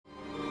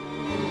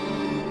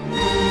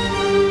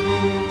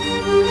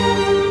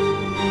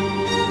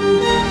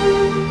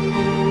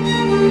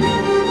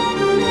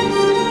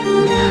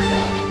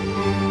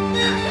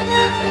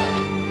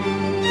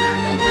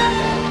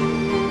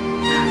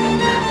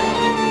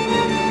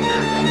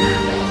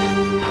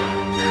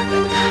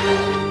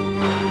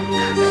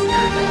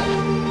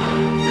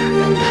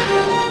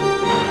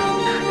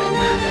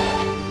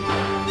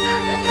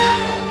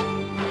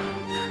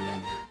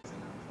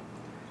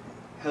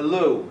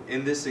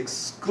this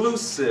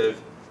exclusive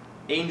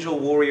Angel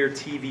Warrior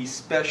TV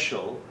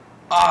special,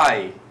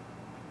 I,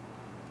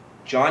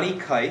 Johnny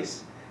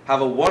Kyst,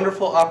 have a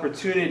wonderful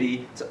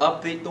opportunity to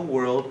update the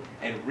world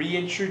and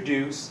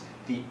reintroduce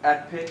the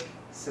epic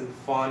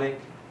symphonic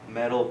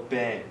metal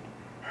band,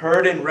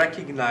 heard and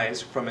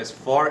recognized from as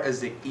far as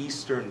the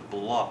Eastern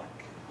Bloc.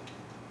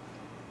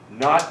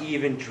 Not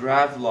even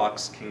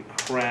Dravlocks can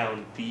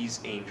crown these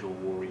Angel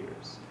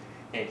Warriors.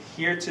 And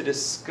here to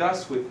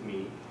discuss with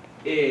me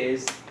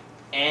is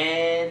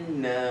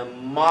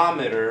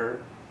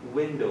Anemometer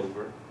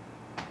Windover,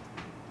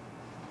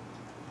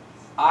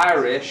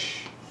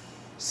 Irish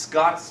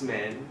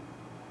Scotsman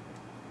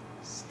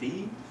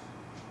Steve,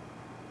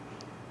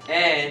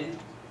 and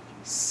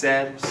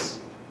Seb's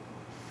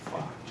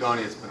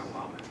Johnny, it's been a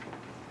while,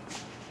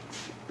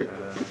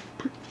 man.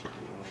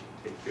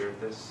 Take care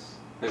of this.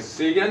 Nice to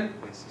see you again.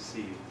 Nice to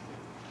see you.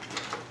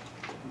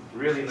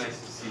 Really nice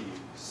to see you.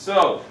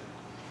 So,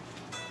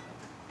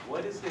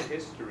 what is the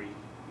history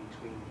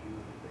between you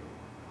and the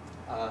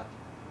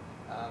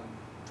band?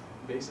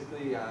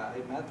 Basically, I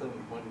met them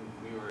when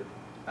we were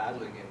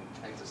battling in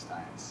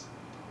Existence.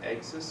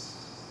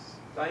 Exis?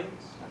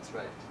 That's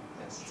right.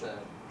 Yes, it's a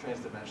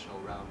transdimensional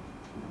realm.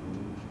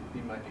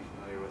 You might be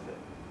familiar with it,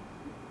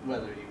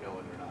 whether you know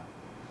it or not.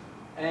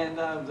 And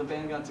the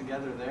band got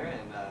together there,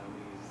 and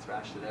we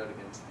thrashed it out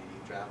against the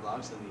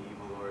Dravlocks and the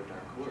evil Lord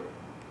Darkour.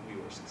 We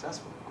were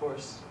successful, of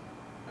course.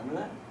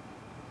 Remember that?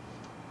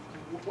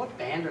 What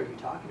band are you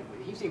talking about?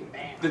 You keep saying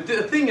band.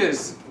 The thing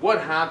is,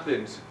 what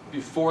happened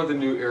before the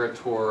New Era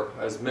tour,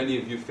 as many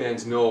of you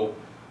fans know,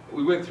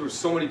 we went through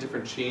so many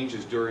different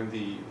changes during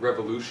the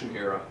Revolution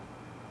era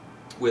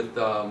with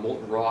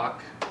Molten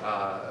Rock.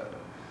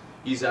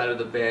 He's out of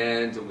the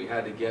band, and we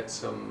had to get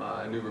some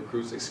new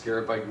recruits, like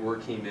Scarab by Gore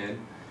came in.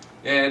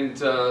 And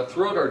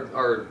throughout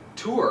our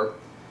tour,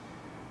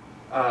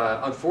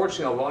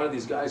 unfortunately, a lot of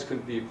these guys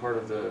couldn't be a part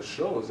of the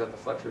shows at the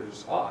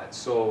Fletchers Aud.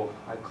 So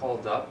I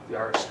called up the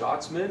Irish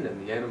Scotsman and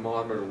the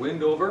Anemometer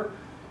Windover,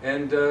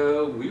 and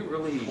we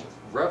really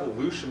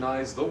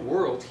revolutionized the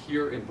world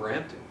here in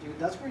Brampton. Dude,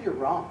 that's where you're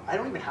wrong. I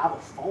don't even have a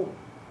phone.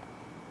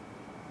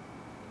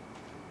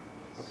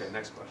 Okay,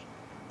 next question.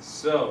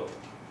 So,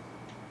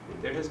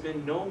 there has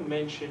been no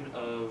mention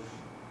of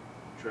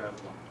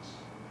Dravlocks.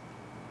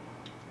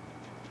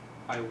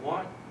 I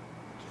want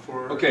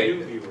for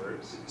new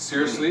viewers.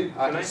 Seriously?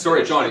 I Sorry,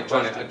 finish Johnny. my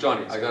Johnny,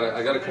 question? I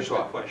gotta cut you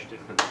off. Question.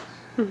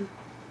 You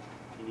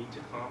need to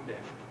calm down.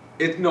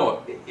 I'm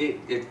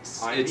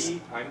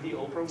the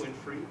Oprah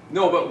Winfrey.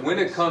 No, but when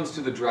it comes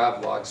to the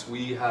Dravlocks,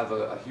 we have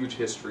a huge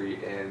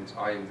history, and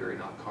I am very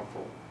not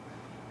comfortable.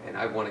 And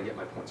I want to get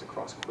my points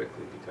across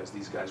quickly because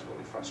these guys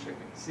really frustrate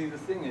me. See, the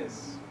thing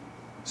is...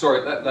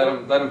 Sorry,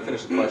 let him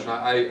finish the question.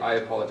 I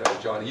apologize,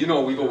 Johnny. You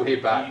know we go way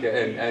back,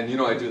 and you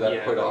know I do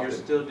that quite often. You're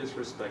still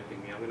disrespecting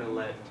me. I'm going to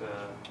let...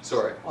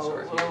 Sorry.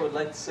 What I would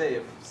like to say,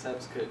 if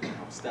Sebs could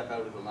step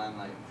out of the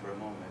limelight for a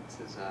moment,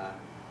 is,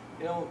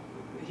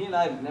 he and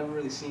I have never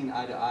really seen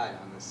eye to eye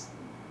on this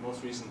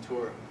most recent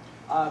tour.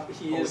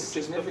 He is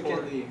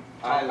significantly...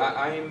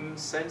 I'm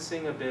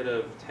sensing a bit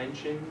of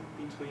tension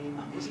between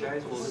these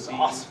guys. We'll see.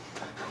 Awesome.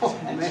 Oh,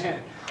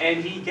 man.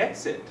 And he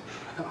gets it.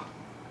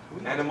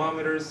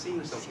 Anemometer is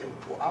seeing something.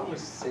 Well, I was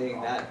saying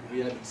that we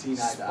haven't seen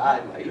eye to eye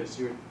because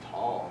you're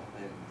tall,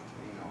 and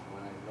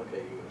when I look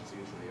at you, it's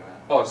usually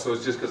around. Oh, so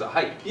it's just because of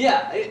height?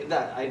 Yeah,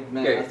 I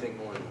meant nothing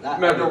more than that.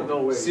 Remember, I don't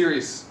know where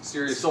serious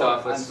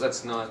stuff.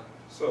 Let's not.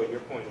 So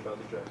your point about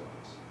the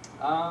Dravlocks?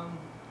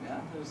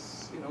 Yeah,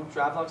 there's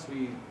Dravlocks.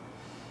 We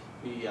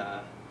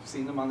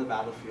seen them on the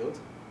battlefield,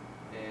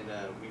 and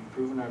we've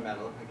proven our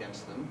mettle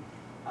against them.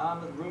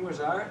 The rumors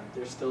are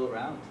they're still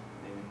around,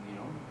 and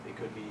they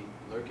could be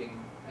lurking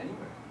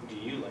anywhere. Do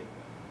you like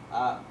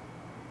that?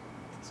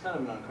 It's kind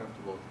of an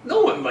uncomfortable.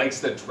 No one likes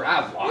the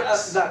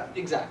Dravlocks. Yeah,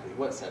 exactly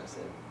what Seb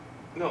said.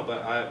 No,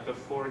 but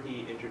before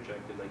he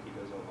interjected like he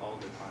does all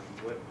the time,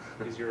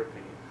 what is your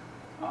opinion?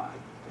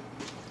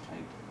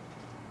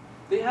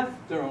 They have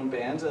their own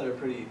bands that are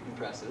pretty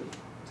impressive,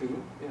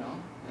 too.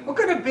 And What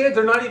kind of band?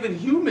 They're not even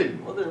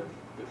human. well, they're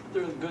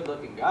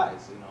good-looking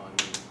guys. I mean.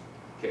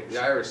 Okay, the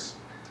Irish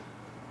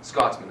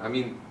Scotsman. I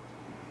mean,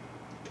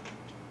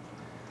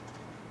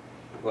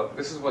 look,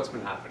 this is what's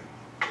been happening.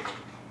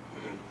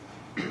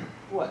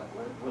 What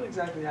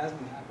exactly has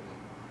been happening?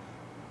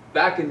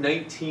 Back in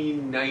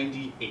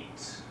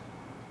 1998,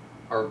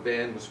 our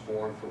band was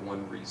formed for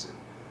one reason,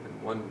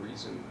 and one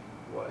reason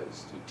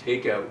was to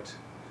take out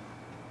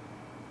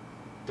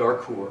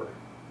Darkour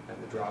and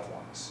the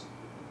Dravlocks.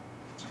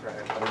 I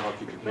don't know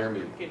if you can hear me.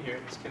 You can hear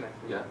it. It's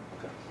connected. Yeah.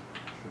 Okay.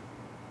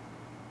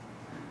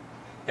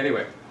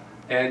 Anyway,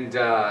 and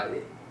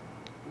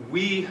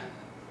we,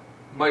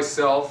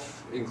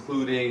 myself,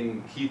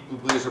 including Keith Blue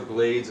Blazer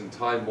Blades and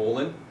Ty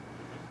Mullen,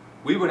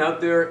 we went out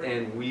there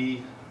and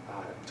we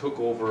took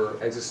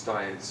over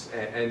Existence,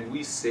 and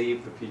we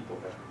saved the people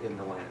in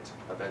the land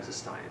of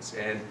Existence.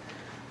 And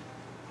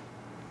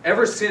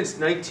ever since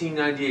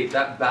 1998,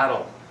 that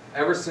battle,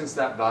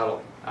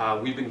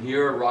 we've been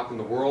here rocking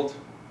the world.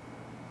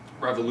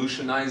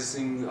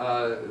 revolutionizing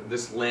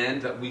this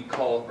land that we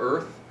call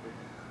Earth.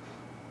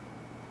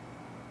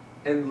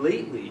 And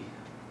lately,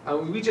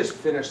 we just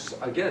finished,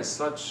 again,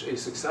 such a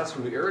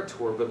successful New Era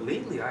tour, but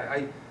lately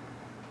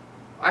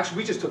actually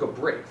we just took a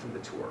break from the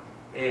tour,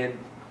 and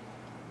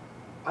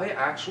I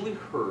actually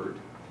heard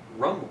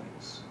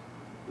rumblings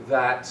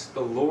that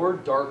the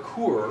Lord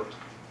Darkour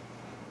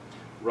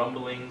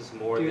Rumblings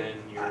more Dude,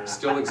 than your...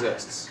 still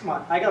exists. Come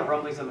on, I got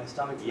rumblings in my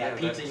stomach for Yeah, that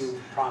pizza that's-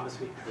 you promised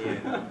me.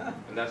 Yeah,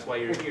 and that's why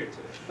you're here today.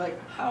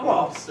 Like, How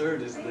well,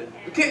 absurd is this?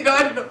 Okay,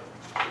 God, no,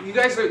 you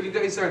guys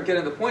aren't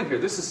getting the point here.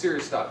 This is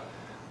serious stuff.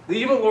 The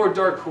evil Lord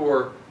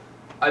Darkour,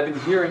 I've been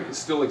hearing,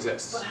 still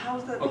exists. But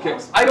how's that Okay,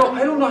 possible? I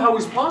don't know how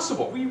he's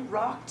possible. We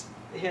rocked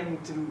him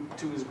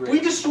to his grave. We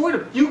destroyed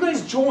him. You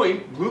guys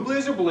joined Blue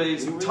Blazer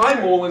Blaze, You were Ty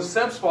there. Mullen,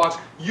 Seb Spots.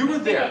 You were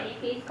Mr. there. Henny,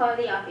 please call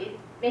the office.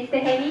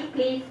 Mr. Henny,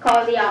 please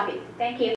call the office. Thank you.